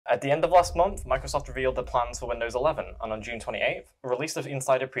At the end of last month, Microsoft revealed their plans for Windows 11, and on June 28th, released an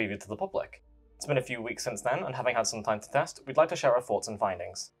insider preview to the public. It's been a few weeks since then, and having had some time to test, we'd like to share our thoughts and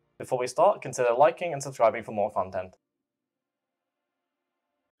findings. Before we start, consider liking and subscribing for more content.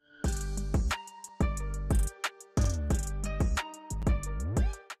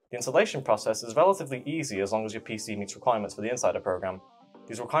 The installation process is relatively easy as long as your PC meets requirements for the Insider program.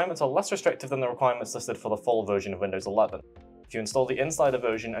 These requirements are less restrictive than the requirements listed for the full version of Windows 11. If you install the Insider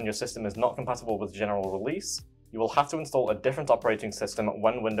version and your system is not compatible with the general release, you will have to install a different operating system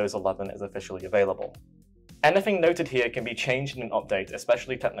when Windows 11 is officially available. Anything noted here can be changed in an update,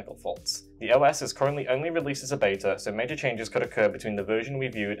 especially technical faults. The OS is currently only released as a beta, so major changes could occur between the version we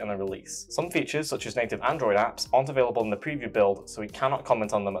viewed and the release. Some features, such as native Android apps, aren't available in the preview build, so we cannot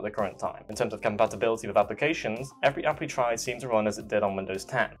comment on them at the current time. In terms of compatibility with applications, every app we tried seemed to run as it did on Windows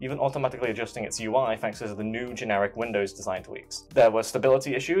 10, even automatically adjusting its UI thanks to the new generic Windows design tweaks. There were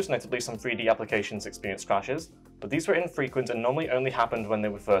stability issues, notably some 3D applications experienced crashes, but these were infrequent and normally only happened when they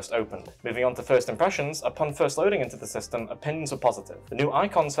were first opened. Moving on to first impressions, upon first loading into the system, opinions were positive. The new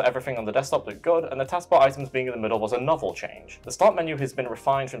icons for everything on the desktop looked good, and the taskbar items being in the middle was a novel change. The start menu has been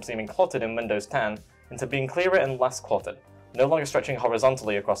refined from seeming cluttered in Windows 10 into being clearer and less cluttered, no longer stretching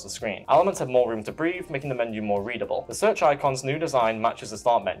horizontally across the screen. Elements have more room to breathe, making the menu more readable. The search icon's new design matches the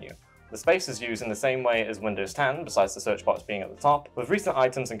start menu. The space is used in the same way as Windows 10, besides the search box being at the top, with recent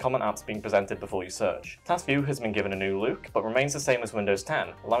items and common apps being presented before you search. Task View has been given a new look, but remains the same as Windows 10,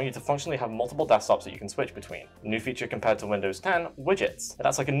 allowing you to functionally have multiple desktops that you can switch between. A new feature compared to Windows 10, Widgets. It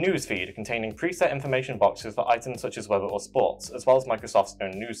acts like a news feed containing preset information boxes for items such as weather or sports, as well as Microsoft's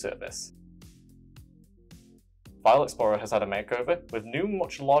own news service. File Explorer has had a makeover, with new,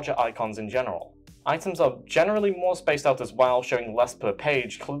 much larger icons in general. Items are generally more spaced out as well, showing less per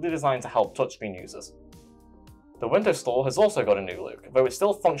page, clearly designed to help touchscreen users. The Windows Store has also got a new look, though it's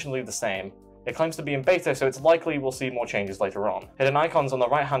still functionally the same. It claims to be in beta, so it's likely we'll see more changes later on. Hidden icons on the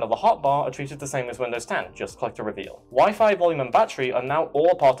right hand of the hotbar are treated the same as Windows 10, just click to reveal. Wi-Fi, volume and battery are now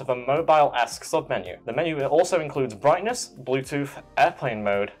all part of a mobile-esque submenu. The menu also includes brightness, Bluetooth, airplane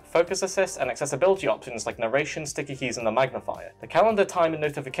mode, focus assist, and accessibility options like narration, sticky keys, and the magnifier. The calendar, time, and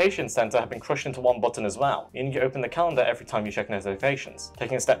notification center have been crushed into one button as well, meaning you open the calendar every time you check notifications.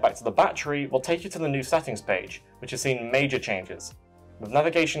 Taking a step back to the battery will take you to the new settings page, which has seen major changes. With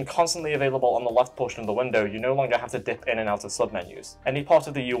navigation constantly available on the left portion of the window, you no longer have to dip in and out of submenus. Any part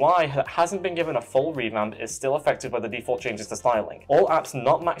of the UI that hasn't been given a full revamp is still affected by the default changes to styling. All apps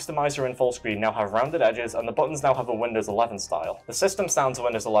not maximized or in full screen now have rounded edges, and the buttons now have a Windows 11 style. The system sounds of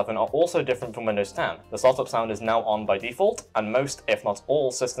Windows 11 are also different from Windows 10. The startup sound is now on by default, and most, if not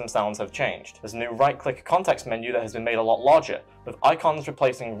all, system sounds have changed. There's a new right-click context menu that has been made a lot larger, with icons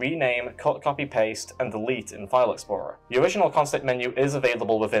replacing rename, cut, copy, paste, and delete in File Explorer. The original context menu is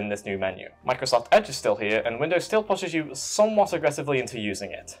available within this new menu. Microsoft Edge is still here, and Windows still pushes you somewhat aggressively into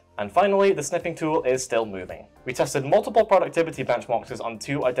using it. And finally, the snipping tool is still moving. We tested multiple productivity benchmarks on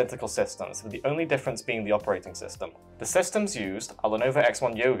two identical systems, with the only difference being the operating system. The systems used, our Lenovo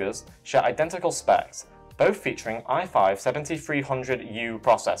X1 Yogas, share identical specs, both featuring i5-7300U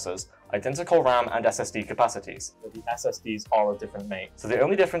processors, identical RAM and SSD capacities, but the SSDs are a different make. So the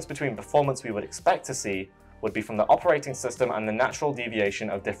only difference between performance we would expect to see would be from the operating system and the natural deviation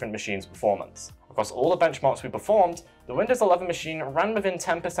of different machines' performance. Across all the benchmarks we performed, the Windows 11 machine ran within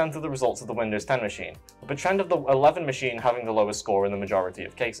 10% of the results of the Windows 10 machine, with the trend of the 11 machine having the lowest score in the majority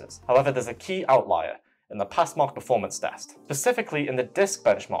of cases. However, there's a key outlier in the Passmark performance test. Specifically in the disk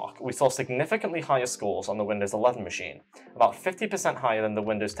benchmark, we saw significantly higher scores on the Windows 11 machine, about 50% higher than the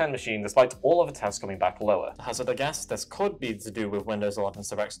Windows 10 machine, despite all of the tests coming back lower. Hazard a guess, this could be to do with Windows 11's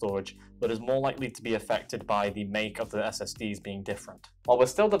direct storage, but is more likely to be affected by the make of the SSDs being different. While we're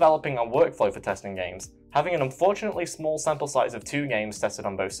still developing our workflow for testing games, having an unfortunately small sample size of 2 games tested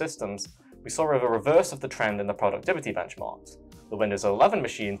on both systems, we saw a reverse of the trend in the productivity benchmarks. The Windows 11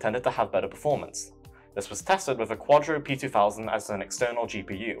 machine tended to have better performance. This was tested with a Quadro P2000 as an external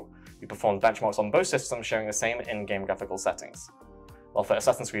GPU. We performed benchmarks on both systems showing the same in-game graphical settings. While for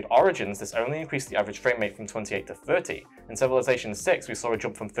Assassin's Creed Origins, this only increased the average frame rate from 28 to 30, in Civilization 6 we saw a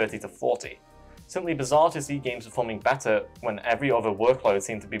jump from 30 to 40. Simply bizarre to see games performing better when every other workload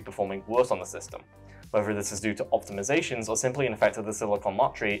seemed to be performing worse on the system. Whether this is due to optimizations or simply an effect of the Silicon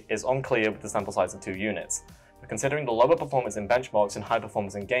Lot tree is unclear with the sample size of 2 units. But considering the lower performance in benchmarks and high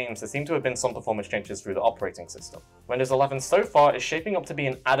performance in games, there seem to have been some performance changes through the operating system. Windows 11 so far is shaping up to be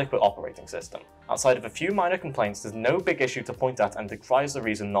an adequate operating system. Outside of a few minor complaints, there's no big issue to point at and decries the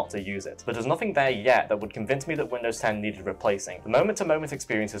reason not to use it. But there's nothing there yet that would convince me that Windows 10 needed replacing. The moment-to-moment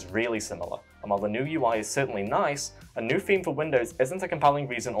experience is really similar, and while the new UI is certainly nice, a new theme for Windows isn't a compelling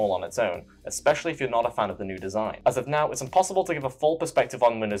reason all on its own, especially if you're not a fan of the new design. As of now, it's impossible to give a full perspective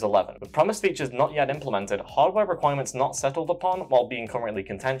on Windows 11. With promised features not yet implemented, hardware requirements not settled upon while being currently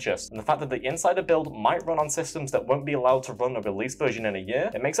contentious, and the fact that the insider build might run on systems that won't be allowed to run a release version in a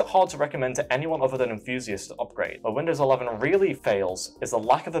year, it makes it hard to recommend to anyone other than enthusiasts to upgrade. Where Windows 11 really fails is the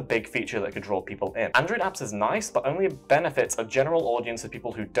lack of a big feature that could draw people in. Android apps is nice, but only benefits a general audience of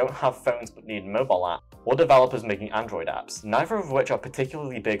people who don't have phones but need mobile apps, or developers making Android apps, neither of which are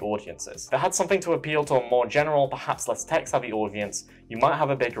particularly big audiences. If it had something to appeal to a more general, perhaps less tech-savvy audience, you might have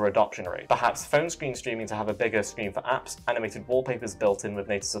a bigger adoption rate. Perhaps phone screen streaming to have a bigger screen for apps, animated wallpapers built in with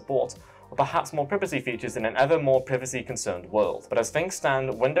native support, or perhaps more privacy features in an ever more privacy-concerned world. But as things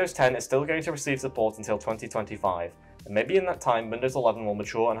stand, Windows 10 is still going to receive support until 2025, and maybe in that time Windows 11 will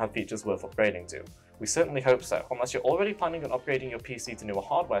mature and have features worth upgrading to. We certainly hope so. Unless you're already planning on upgrading your PC to newer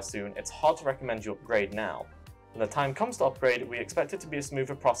hardware soon, it's hard to recommend you upgrade now. When the time comes to upgrade, we expect it to be a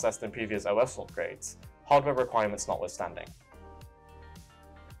smoother process than previous OS upgrades, hardware requirements notwithstanding.